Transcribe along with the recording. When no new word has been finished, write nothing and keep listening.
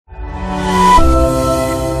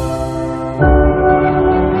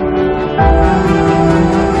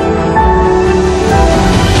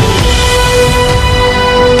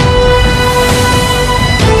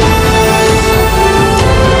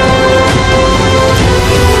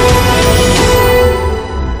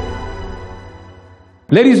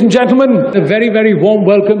Ladies and gentlemen, a very, very warm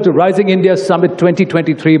welcome to Rising India Summit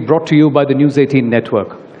 2023, brought to you by the News18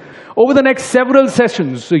 network. Over the next several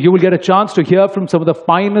sessions, you will get a chance to hear from some of the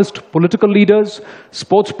finest political leaders,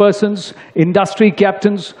 sportspersons, industry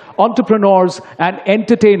captains, entrepreneurs, and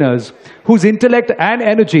entertainers whose intellect and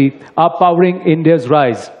energy are powering India's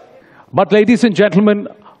rise. But ladies and gentlemen,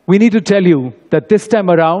 we need to tell you that this time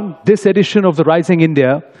around, this edition of the Rising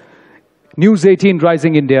India, News18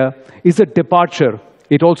 Rising India, is a departure.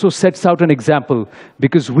 It also sets out an example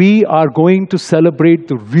because we are going to celebrate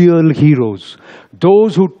the real heroes,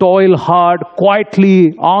 those who toil hard,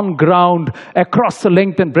 quietly, on ground, across the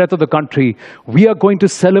length and breadth of the country. We are going to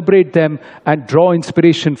celebrate them and draw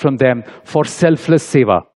inspiration from them for selfless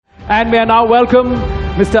seva. And may I now welcome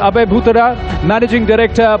Mr. Abhay Bhutara, Managing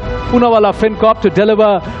Director, Poonawalla FinCorp, to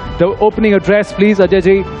deliver the opening address. Please, Ajay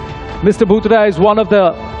ji. Mr. Bhutara is one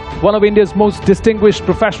of India's most distinguished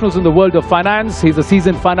professionals in the world of finance. He's a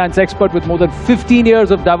seasoned finance expert with more than 15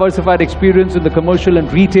 years of diversified experience in the commercial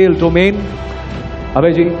and retail domain.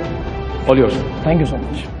 Abhay, all yours. Thank you so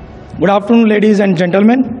much. Good afternoon, ladies and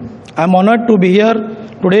gentlemen. I'm honored to be here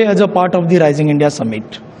today as a part of the Rising India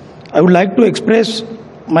Summit. I would like to express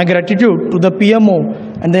my gratitude to the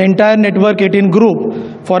PMO and the entire Network 18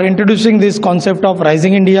 group for introducing this concept of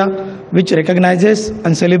Rising India, which recognizes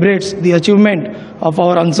and celebrates the achievement of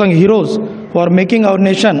our unsung heroes who are making our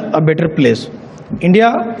nation a better place.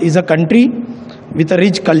 India is a country with a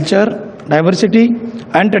rich culture, diversity,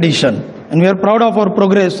 and tradition, and we are proud of our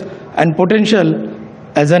progress and potential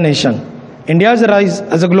as a nation. India's rise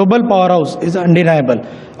as a global powerhouse is undeniable.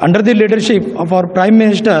 Under the leadership of our Prime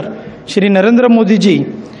Minister, Shri Narendra Modi ji,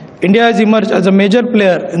 India has emerged as a major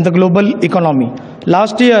player in the global economy.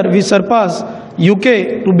 Last year, we surpassed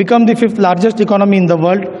UK to become the 5th largest economy in the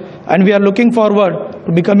world, and we are looking forward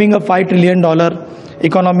to becoming a $5 trillion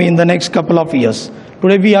economy in the next couple of years.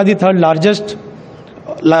 Today, we are the 3rd largest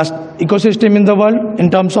ecosystem in the world in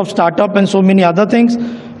terms of startup and so many other things,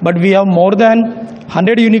 but we have more than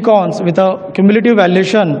 100 unicorns with a cumulative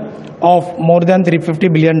valuation of more than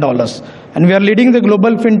 $350 billion. And we are leading the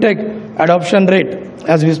global fintech adoption rate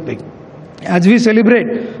as we speak. As we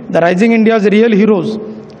celebrate the Rising India's real heroes,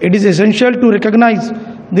 it is essential to recognize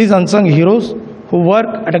these unsung heroes who work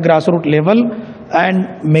at a grassroots level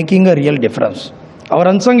and making a real difference. Our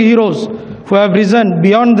unsung heroes who have risen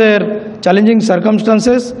beyond their challenging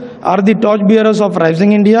circumstances are the torchbearers of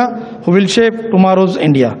Rising India who will shape tomorrow's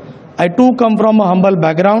India. I too come from a humble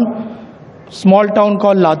background, small town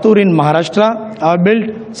called Latur in Maharashtra. I have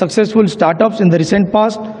built successful startups in the recent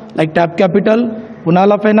past like Tap Capital,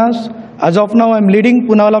 Poonawalla Finance. As of now, I am leading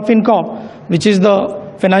Poonawalla FinCorp, which is the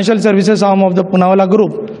financial services arm of the Poonawalla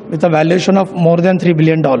Group with a valuation of more than $3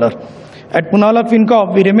 billion. At Poonawalla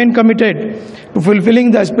FinCorp, we remain committed to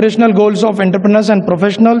fulfilling the aspirational goals of entrepreneurs and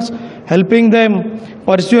professionals, helping them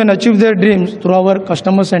pursue and achieve their dreams through our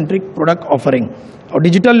customer-centric product offering. Our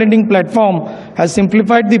digital lending platform has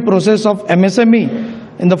simplified the process of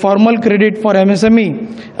MSME in the formal credit for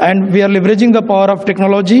MSME, and we are leveraging the power of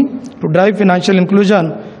technology to drive financial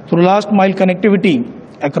inclusion through last-mile connectivity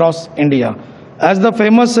across India. As the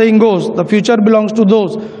famous saying goes, the future belongs to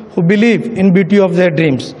those who believe in beauty of their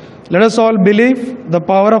dreams. Let us all believe the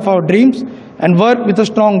power of our dreams and work with a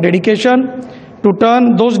strong dedication to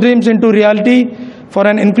turn those dreams into reality for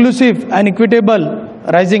an inclusive and equitable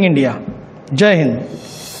Rising India. Jai Hind.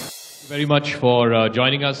 Thank you very much for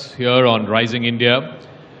joining us here on Rising India.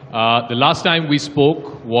 The last time we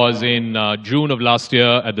spoke was in June of last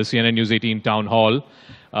year at the CNN News 18 Town Hall.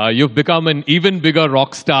 You've become an even bigger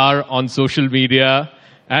rock star on social media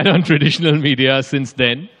and on traditional media since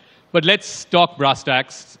then. But let's talk brass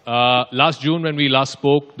tacks. Last June when we last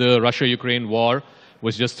spoke, the Russia-Ukraine war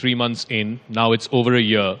was just 3 months in. Now it's over a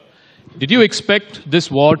year. Did you expect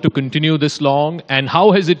this war to continue this long? And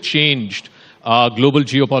how has it changed global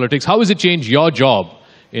geopolitics? How has it changed your job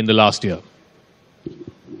in the last year?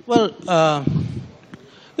 Well,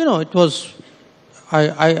 it was,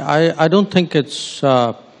 I don't think it's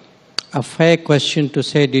a fair question to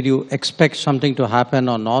say, did you expect something to happen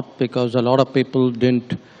or not? Because a lot of people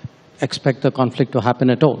didn't expect the conflict to happen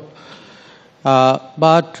at all.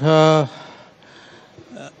 But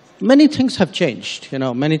many things have changed.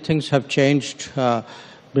 Many things have changed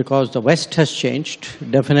because the West has changed.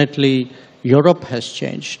 Definitely, Europe has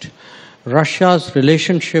changed. Russia's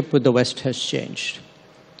relationship with the West has changed.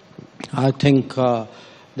 I think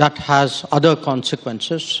that has other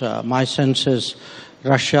consequences. My sense is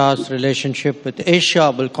Russia's relationship with Asia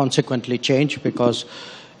will consequently change because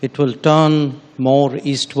it will turn more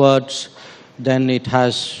eastwards than it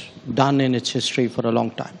has done in its history for a long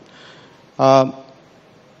time.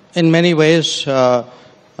 in many ways,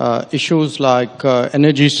 issues like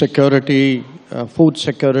energy security, food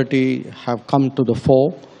security have come to the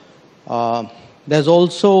fore. It's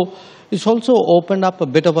also opened up a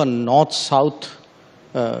bit of a north-south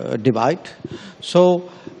divide. So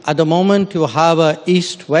at the moment you have a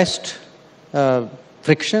east-west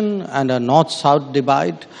friction and a north-south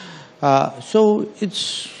divide. So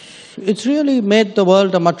it's really made the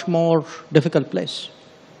world a much more difficult place.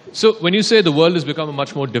 So when you say the world has become a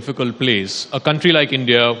much more difficult place, a country like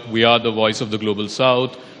India, we are the voice of the global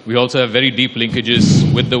south. We also have very deep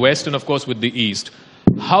linkages with the West and, of course, with the East.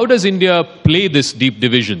 How does India play these deep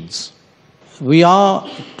divisions? We are,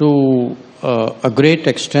 to a great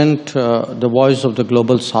extent, the voice of the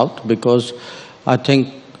global south because I think,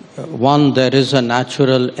 one, there is a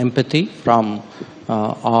natural empathy from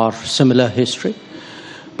our similar history,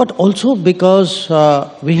 but also because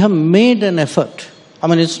we have made an effort. I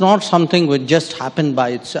mean, it's not something which just happened by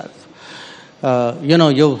itself.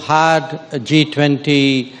 You've had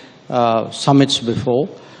G20 summits before.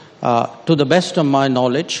 To the best of my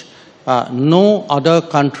knowledge, no other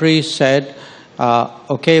country said,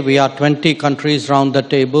 okay, we are 20 countries around the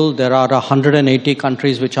table. There are 180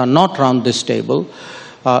 countries which are not around this table.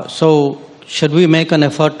 So should we make an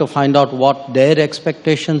effort to find out what their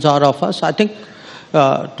expectations are of us? I think,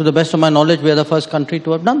 to the best of my knowledge, we are the first country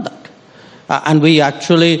to have done that. And we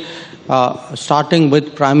actually, starting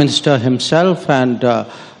with Prime Minister himself and,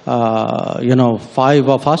 5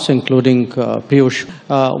 of us, including Piyush,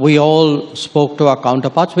 we all spoke to our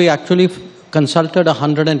counterparts. We actually consulted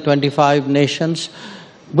 125 nations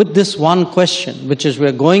with this one question, which is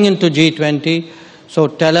we're going into G20, so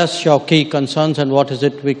tell us your key concerns and what is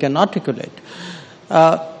it we can articulate.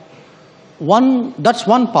 That's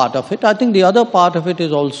one part of it. I think the other part of it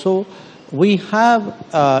is also we have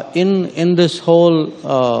in this whole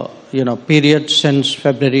period since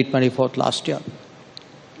February 24th last year,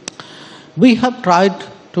 we have tried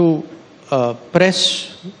to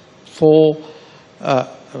press for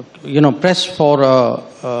you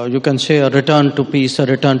can say a return to peace, a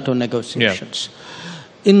return to negotiations.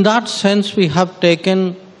 Yeah. In that sense, we have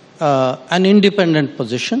taken an independent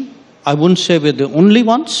position. I wouldn't say we're the only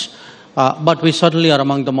ones, but we certainly are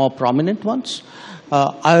among the more prominent ones.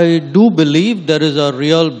 I do believe there is a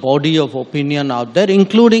real body of opinion out there,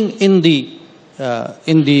 including in the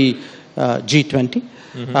G20.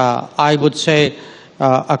 Mm-hmm. I would say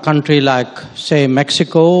a country like, say,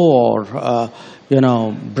 Mexico or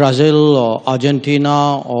Brazil or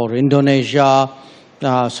Argentina or Indonesia,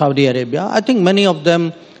 Saudi Arabia. I think many of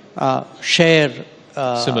them share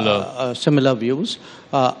similar views.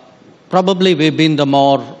 Probably we've been the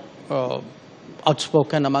more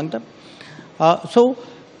outspoken among them.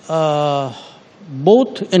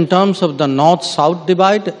 Both in terms of the north-south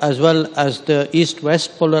divide as well as the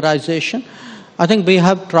east-west polarization, I think we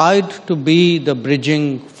have tried to be the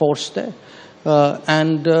bridging force there.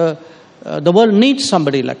 The world needs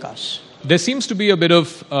somebody like us. There seems to be a bit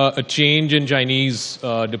of a change in Chinese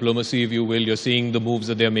diplomacy, if you will. You're seeing the moves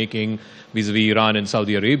that they're making vis-a-vis Iran and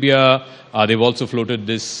Saudi Arabia. They've also floated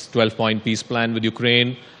this 12-point peace plan with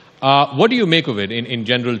Ukraine. What do you make of it in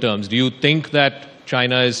general terms? Do you think that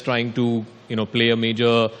China is trying to play a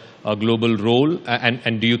major global role?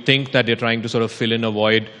 And do you think that they're trying to sort of fill in a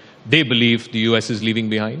void they believe the US is leaving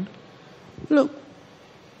behind? Look,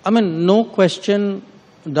 I mean, no question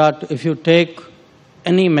that if you take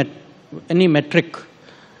any metric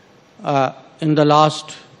in the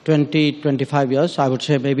last 20, 25 years, I would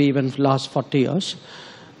say maybe even last 40 years,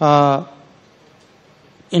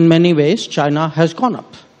 in many ways, China has gone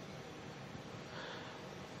up.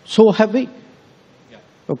 So have we. Yeah.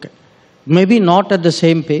 Okay. Maybe not at the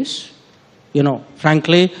same pace.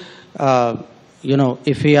 Frankly,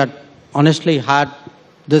 if we had honestly had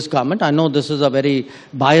this government, I know this is a very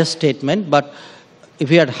biased statement, but if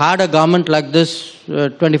we had a government like this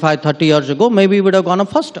 25, 30 years ago, maybe we would have gone up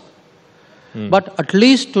faster. But at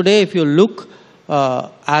least today, if you look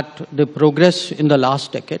at the progress in the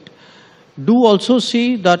last decade, do also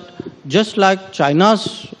see that just like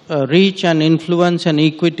China's reach and influence and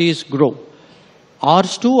equities grow,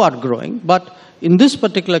 ours too are growing. But in this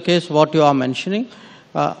particular case, what you are mentioning,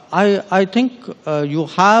 I think you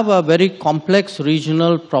have a very complex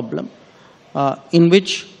regional problem in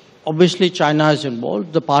which obviously China is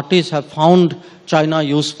involved. The parties have found China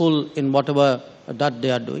useful in whatever that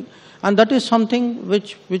they are doing. And that is something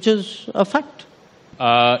which is a fact.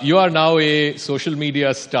 You are now a social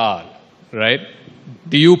media star, right?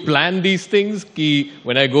 Do you plan these things? Ki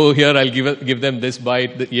when I go here, I'll give them this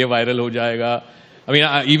bite, ye viral ho jayega. I mean,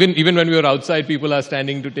 even when we were outside, people are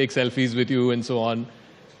standing to take selfies with you and so on.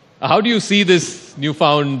 How do you see this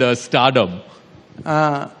newfound stardom?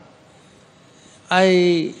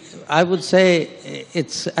 I would say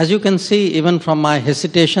it's, as you can see, even from my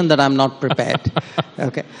hesitation, that I'm not prepared.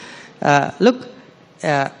 Okay. Look,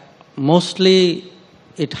 mostly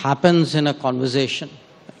it happens in a conversation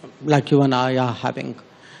like you and I are having.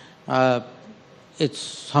 It's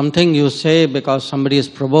something you say because somebody has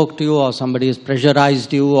provoked you, or somebody has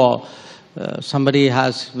pressurized you, or somebody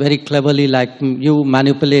has very cleverly, like you,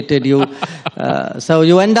 manipulated you. So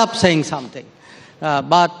you end up saying something.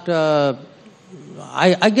 But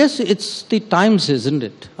I guess it's the times, isn't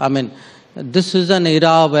it? I mean, this is an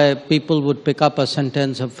era where people would pick up a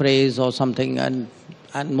sentence, a phrase or something and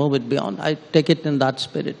move it beyond. I take it in that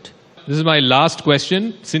spirit. This is my last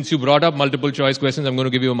question. Since you brought up multiple choice questions, I'm going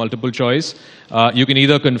to give you a multiple choice. You can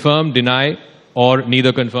either confirm, deny, or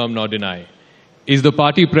neither confirm nor deny. Is the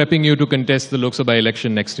party prepping you to contest the Lok Sabha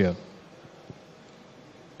election next year?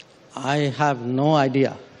 I have no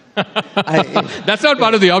idea. That's not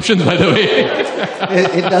part of the options, by the way.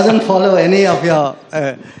 It doesn't follow any of your...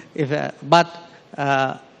 but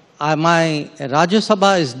my Rajya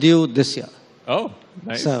Sabha is due this year. Oh,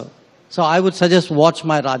 nice. So I would suggest watch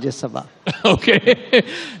my Rajya Sabha. Okay.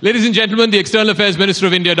 Ladies and gentlemen, the External Affairs Minister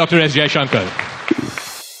of India, Dr. S.Jaishankar.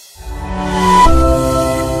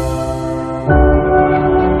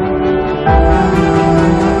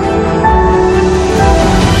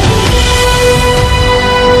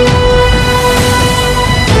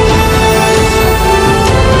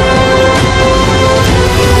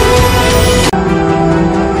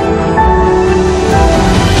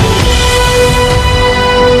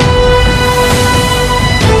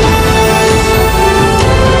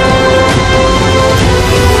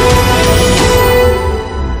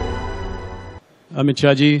 Amit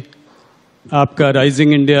Shah ji, आपका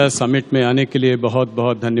rising India summit में आने के लिए बहुत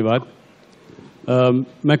बहुत धन्यवाद।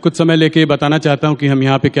 मैं कुछ समय लेके बताना चाहता हूं कि हम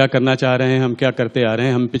यहाँ पे क्या करना चाह रहे हैं, हम क्या करते आ रहे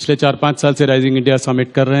हैं। हम पिछले 4-5 साल से राइजिंग इंडिया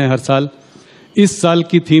समिट कर रहे हैं हर साल। इस साल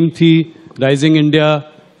की थीम थी राइजिंग इंडिया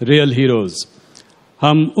रियल हीरोज।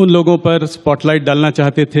 हम उन लोगों पर स्पॉटलाइट डालना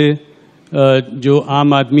चाहते थे जो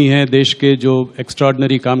आम आदमी हैं देश के, जो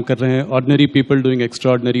एक्स्ट्राऑर्डिनरी काम कर रहे हैं, ordinary people doing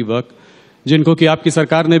extraordinary work, जिनको कि आपकी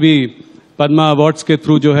सरकार ने भी पद्मा अवार्ड्स के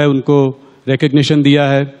थ्रू जो है उनको रिकग्निशन दिया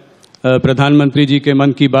है। प्रधानमंत्री जी के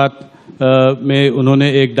मन की बात में उन्होंने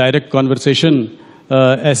एक डायरेक्ट कॉन्वर्सेशन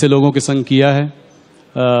ऐसे लोगों के संग किया है।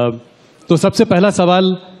 तो सबसे पहला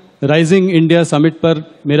सवाल राइजिंग इंडिया समिट पर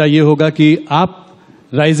मेरा ये होगा कि आप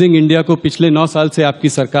राइजिंग इंडिया को, पिछले 9 साल से आपकी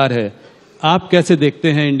सरकार है, आप कैसे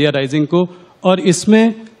देखते हैं इंडिया राइजिंग को, और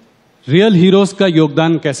इसमें रियल हीरोज का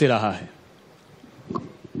योगदान कैसे रहा है?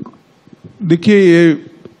 देखिए, ये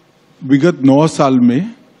विगत 9 साल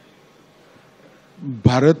में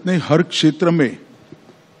भारत ने हर क्षेत्र में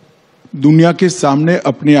दुनिया के सामने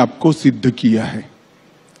अपने आप को सिद्ध किया है।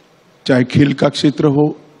 चाहे खेल का क्षेत्र हो,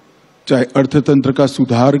 चाहे अर्थतंत्र का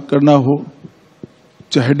सुधार करना हो,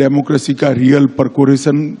 चाहे डेमोक्रेसी का रियल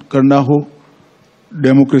परकोरेशन करना हो,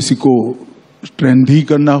 डेमोक्रेसी को स्ट्रेंथी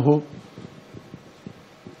करना हो,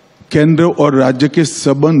 केंद्र और राज्य के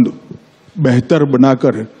संबंध बेहतर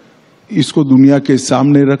बनाकर इसको दुनिया के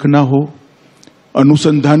सामने रखना हो।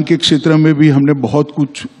 अनुसंधान के क्षेत्र में भी हमने बहुत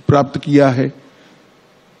कुछ प्राप्त किया है।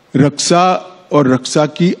 रक्षा और रक्षा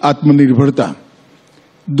की आत्मनिर्भरता,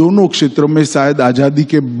 दोनों क्षेत्रों में शायद आजादी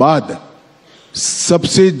के बाद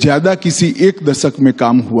सबसे ज्यादा किसी एक दशक में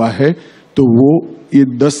काम हुआ है, तो वो ये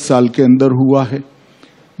 10 साल के अंदर हुआ है।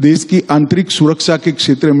 देश की आंतरिक सुरक्षा के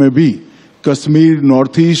क्षेत्र में भी कश्मीर,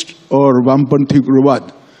 नॉर्थ ईस्ट और वामपंथी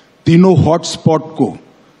उग्रवाद, तीनों हॉटस्पॉट को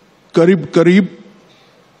करीब करीब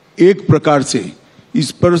एक प्रकार से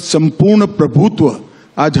इस पर संपूर्ण प्रभुत्व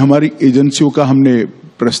आज हमारी एजेंसियों का हमने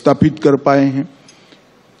प्रस्थापित कर पाए हैं।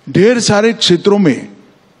 ढेर सारे क्षेत्रों में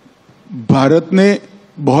भारत ने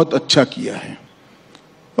बहुत अच्छा किया है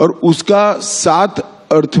और उसका साथ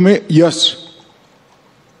अर्थ में यश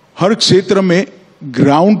हर क्षेत्र में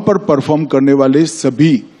ग्राउंड पर परफॉर्म करने वाले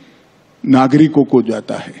सभी नागरिकों को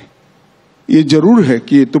जाता है। ये जरूर है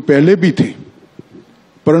कि ये तो पहले भी थे,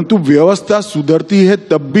 परंतु व्यवस्था सुधरती है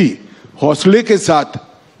तब भी हौसले के साथ।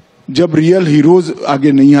 जब रियल हीरोज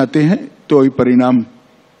आगे नहीं आते हैं तो ये परिणाम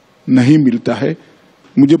नहीं मिलता है।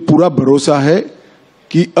 मुझे पूरा भरोसा है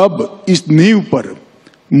कि अब इस नींव पर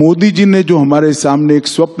मोदी जी ने जो हमारे सामने एक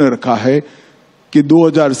स्वप्न रखा है कि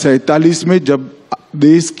 2047 में जब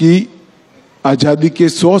देश की आजादी के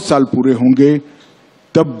 100 साल पूरे होंगे,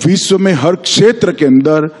 तब विश्व में हर क्षेत्र के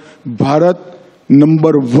अंदर भारत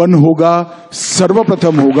नंबर 1 होगा,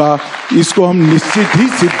 सर्वप्रथम होगा। इसको हम निश्चित ही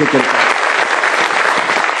सिद्ध करेंगे।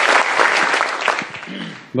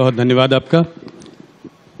 बहुत धन्यवाद आपका।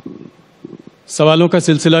 सवालों का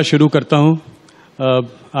सिलसिला शुरू करता हूं।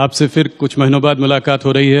 आपसे फिर कुछ महीनों बाद मुलाकात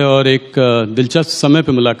हो रही है और एक दिलचस्प समय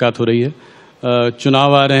पे मुलाकात हो रही है।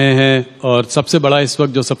 चुनाव आ रहे हैं और सबसे बड़ा इस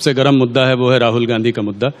वक्त जो सबसे गर्म मुद्दा है वो है राहुल गांधी का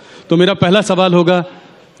मुद्दा। तो मेरा पहला सवाल होगा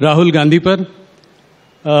राहुल गांधी पर।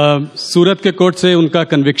 सूरत के कोर्ट से उनका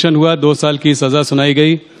कन्विक्शन हुआ, 2 साल की सज़ा सुनाई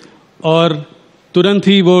गई और तुरंत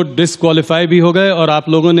ही वो डिसक्वालीफाई भी हो गए और आप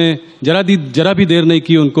लोगों ने जरा भी देर नहीं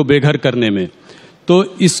की उनको बेघर करने में। तो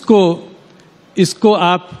इसको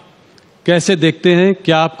आप कैसे देखते हैं?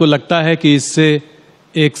 क्या आपको लगता है कि इससे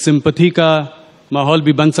एक सिंपैथी का माहौल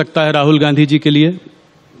भी बन सकता है राहुल गांधी जी के लिए?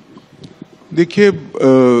 देखिए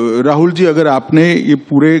राहुल जी, अगर आपने ये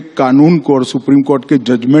पूरे कानून को और सुप्रीम कोर्ट के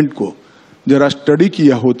जजमेंट को जरा स्टडी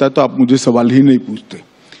किया होता तो आप मुझे सवाल ही नहीं पूछते।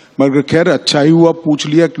 मगर खैर अच्छा ही हुआ पूछ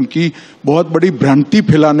लिया, क्योंकि बहुत बड़ी भ्रांति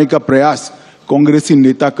फैलाने का प्रयास कांग्रेसी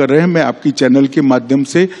नेता कर रहे हैं। मैं आपकी चैनल के माध्यम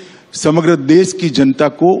से समग्र देश की जनता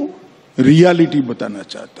को रियलिटी बताना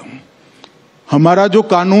चाहता हूं। हमारा जो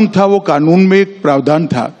कानून था वो कानून में एक प्रावधान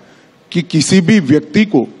था कि किसी भी व्यक्ति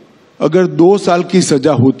को अगर 2 साल की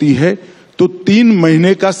सजा होती है तो 3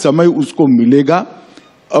 महीने का समय उसको मिलेगा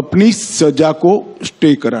अपनी सजा को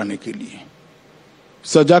स्टे कराने के लिए।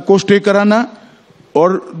 सजा को स्टे कराना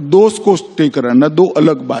और दोष को स्टे कराना 2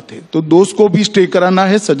 अलग बात है। तो दोष को भी स्टे कराना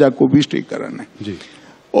है, सजा को भी स्टे कराना है जी।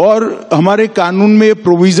 और हमारे कानून में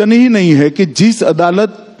प्रोविजन ही नहीं है कि जिस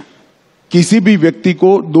अदालत किसी भी व्यक्ति को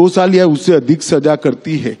 2 साल या उससे अधिक सजा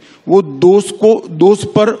करती है वो दोष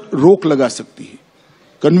पर रोक लगा सकती है।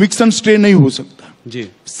 कन्विक्शन स्टे नहीं हो सकता जी,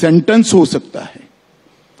 सेंटेंस हो सकता है।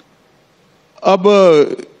 अब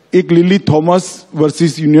एक lily Thomas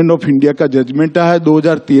versus union of India का जजमेंट आया है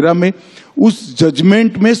 2013 में। उस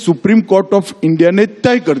जजमेंट में सुप्रीम कोर्ट ऑफ इंडिया ने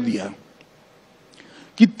तय कर दिया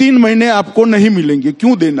कि 3 महीने आपको नहीं मिलेंगे।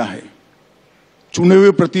 क्यों देना है? चुने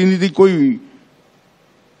हुए प्रतिनिधि कोई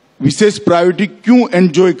विशेष प्रायोरिटी क्यों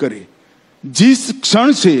एंजॉय करे? जिस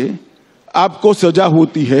क्षण से आपको सजा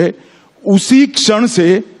होती है उसी क्षण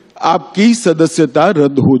से आपकी सदस्यता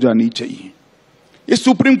रद्द हो जानी चाहिए। ये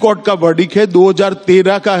सुप्रीम कोर्ट का वर्डिक्ट है,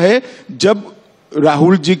 2013 का है, जब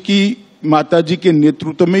राहुल जी की माताजी के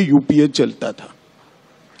नेतृत्व में यूपीए चलता था।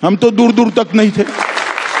 हम तो दूर दूर तक नहीं थे।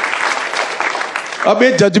 अब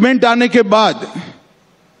ये जजमेंट आने के बाद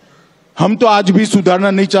हम तो आज भी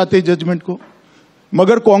सुधारना नहीं चाहते जजमेंट को,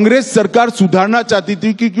 मगर कांग्रेस सरकार सुधारना चाहती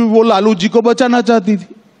थी क्योंकि वो लालू जी को बचाना चाहती थी।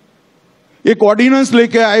 एक ऑर्डिनेंस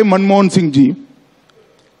लेके आए मनमोहन सिंह जी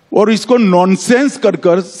और इसको नॉनसेंस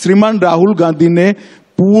कर श्रीमान राहुल गांधी ने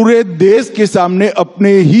पूरे देश के सामने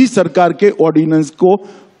अपने ही सरकार के ऑर्डिनेंस को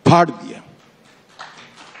फाड़ दिया।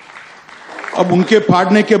 अब उनके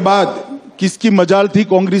फाड़ने के बाद किसकी मजाल थी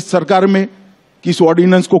कांग्रेस सरकार में कि इस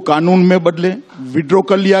ऑर्डिनेंस को कानून में बदले, विड्रॉ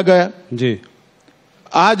कर लिया गया जी।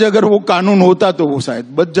 आज अगर वो कानून होता तो वो शायद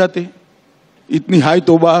बच जाते, इतनी हाई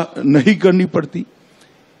तौबा नहीं करनी पड़ती।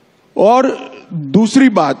 और दूसरी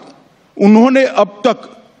बात, उन्होंने अब तक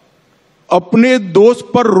अपने दोष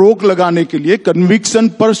पर रोक लगाने के लिए, कन्विक्शन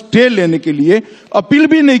पर स्टे लेने के लिए अपील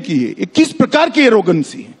भी नहीं की है। ये किस प्रकार की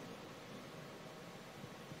एरोगेंसी है?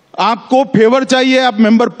 आपको फेवर चाहिए, आप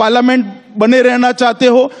मेंबर पार्लियामेंट बने रहना चाहते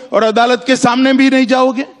हो और अदालत के सामने भी नहीं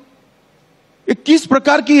जाओगे? ये किस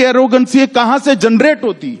प्रकार की एरोगेंसी है? कहां से जनरेट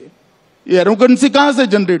होती है ये एरोगेंसी? कहां से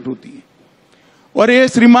जनरेट होती है? और ये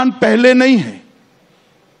श्रीमान पहले नहीं है,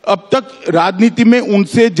 अब तक राजनीति में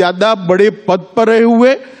उनसे ज्यादा बड़े पद पर रहे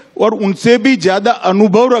हुए और उनसे भी ज्यादा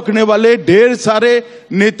अनुभव रखने वाले ढेर सारे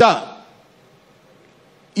नेता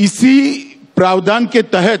इसी प्रावधान के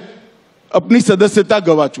तहत अपनी सदस्यता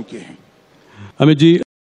गंवा चुके हैं। अमित जी,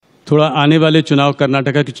 थोड़ा आने वाले चुनाव,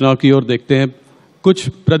 कर्नाटका के चुनाव की ओर देखते हैं। कुछ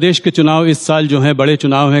प्रदेश के चुनाव इस साल जो हैं बड़े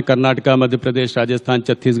चुनाव हैं, कर्नाटका, मध्य प्रदेश, राजस्थान,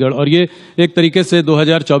 छत्तीसगढ़, और ये एक तरीके से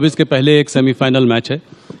 2024 के पहले एक सेमीफाइनल मैच है।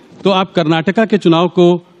 तो आप कर्नाटका के चुनाव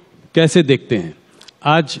को कैसे देखते हैं?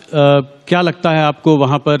 आज क्या लगता है आपको,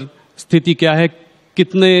 वहां पर स्थिति क्या है?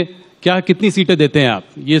 कितनी सीटें देते हैं आप?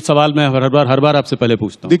 ये सवाल मैं हर बार आपसे पहले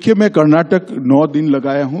पूछता हूं। देखिए, मैं कर्नाटक 9 दिन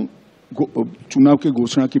लगाया हूं, चुनाव की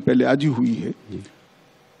घोषणा की पहले आज ही हुई है।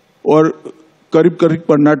 और करीब करीब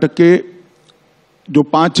कर्नाटक के जो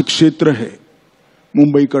 5 क्षेत्र है,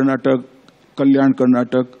 मुंबई कर्नाटक, कल्याण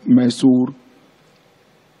कर्नाटक, मैसूर,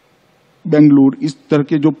 बेंगलुरु, इस तरह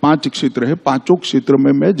के जो 5 क्षेत्र है, 5 क्षेत्र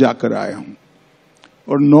में मैं जाकर आया हूं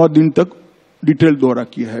और 9 दिन तक डिटेल दौरा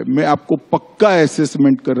किया है। मैं आपको पक्का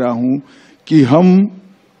असेसमेंट कर रहा हूं कि हम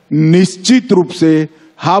निश्चित रूप से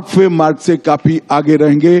हाफ वे मार्क से काफी आगे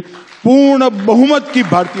रहेंगे। पूर्ण बहुमत की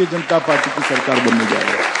भारतीय जनता पार्टी की सरकार बनने जा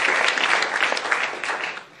रही है।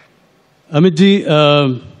 Amit ji,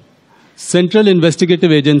 central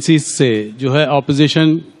investigative agency से जो है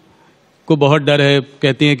ऑपोजिशन को बहुत डर है,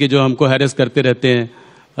 कहती हैं कि जो हमको हैरेस करते रहते हैं,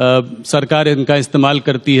 सरकार इनका इस्तेमाल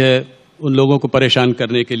करती है उन लोगों को परेशान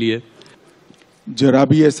करने के लिए। जरा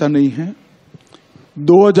भी ऐसा नहीं है।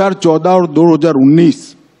 2014 और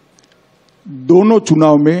 2019 दोनों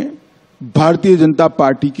चुनाव में भारतीय जनता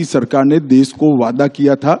पार्टी की सरकार ने देश को वादा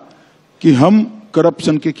किया था कि हम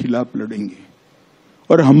करप्शन के खिलाफ लड़ेंगे,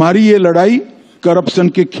 और हमारी ये लड़ाई करप्शन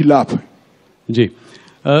के खिलाफ है। जी,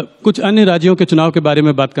 कुछ अन्य राज्यों के चुनाव के बारे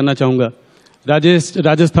में बात करना चाहूंगा।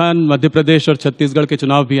 राजस्थान, मध्य प्रदेश और छत्तीसगढ़ के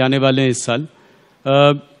चुनाव भी आने वाले हैं इस साल।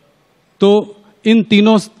 तो इन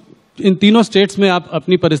तीनों स्टेट्स में आप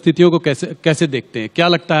अपनी परिस्थितियों को कैसे देखते हैं? क्या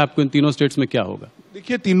लगता है आपको इन तीनों स्टेट्स में क्या होगा?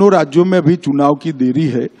 देखिए, तीनों राज्यों में अभी चुनाव की देरी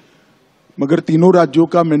है, मगर तीनों राज्यों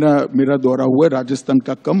का मेरा दौरा हुआ है। राजस्थान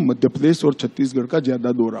का कम, मध्य प्रदेश और छत्तीसगढ़ का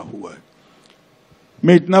ज्यादा दौरा हुआ है।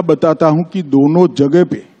 मैं इतना बताता हूं कि दोनों जगह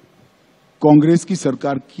पे कांग्रेस की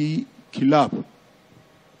सरकार की खिलाफ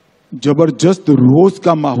जबरदस्त रोष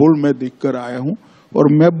का माहौल मैं देखकर आया हूं,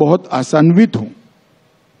 और मैं बहुत आशान्वित हूं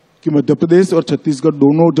कि मध्य प्रदेश और छत्तीसगढ़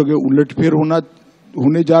दोनों जगह उलटफेर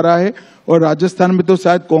होने जा रहा है। और राजस्थान में तो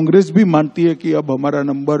शायद कांग्रेस भी मानती है कि अब हमारा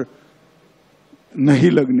नंबर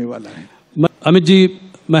नहीं लगने वाला है। अमित जी,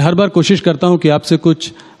 मैं हर बार कोशिश करता हूं कि आपसे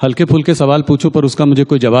कुछ हल्के फुल्के सवाल पूछूं, पर उसका मुझे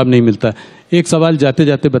कोई जवाब नहीं मिलता। एक सवाल जाते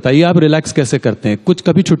जाते बताइए, आप रिलैक्स कैसे करते हैं? कुछ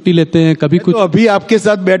कभी छुट्टी लेते हैं, कभी कुछ? तो अभी आपके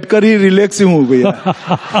साथ बैठकर ही रिलैक्स हूं भैया।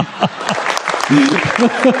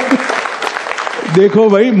 देखो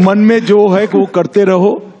भाई, मन में जो है वो करते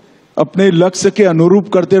रहो, अपने लक्ष्य के अनुरूप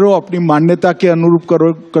करते रहो, अपनी मान्यता के अनुरूप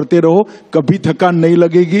करते रहो, कभी थकान नहीं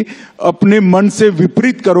लगेगी। अपने मन से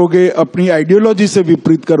विपरीत करोगे, अपनी आइडियोलॉजी से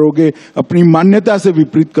विपरीत करोगे, अपनी मान्यता से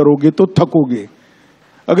विपरीत करोगे तो थकोगे।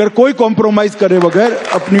 अगर कोई कॉम्प्रोमाइज करे बगैर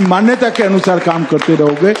अपनी मान्यता के अनुसार काम करते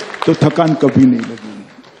रहोगे तो थकान कभी नहीं लगेगी,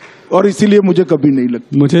 और इसीलिए मुझे कभी नहीं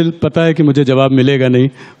लगती। मुझे पता है कि मुझे जवाब मिलेगा नहीं,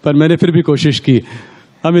 पर मैंने फिर भी कोशिश की।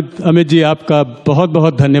 अमित जी, आपका बहुत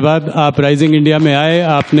बहुत धन्यवाद। आप राइजिंग इंडिया में आए,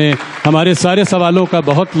 आपने हमारे सारे सवालों का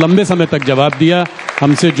बहुत लंबे समय तक जवाब दिया,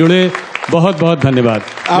 हमसे जुड़े। बहुत बहुत धन्यवाद।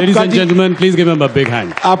 Ladies and gentleman, please give him a big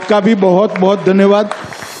hand. आपका भी बहुत बहुत धन्यवाद।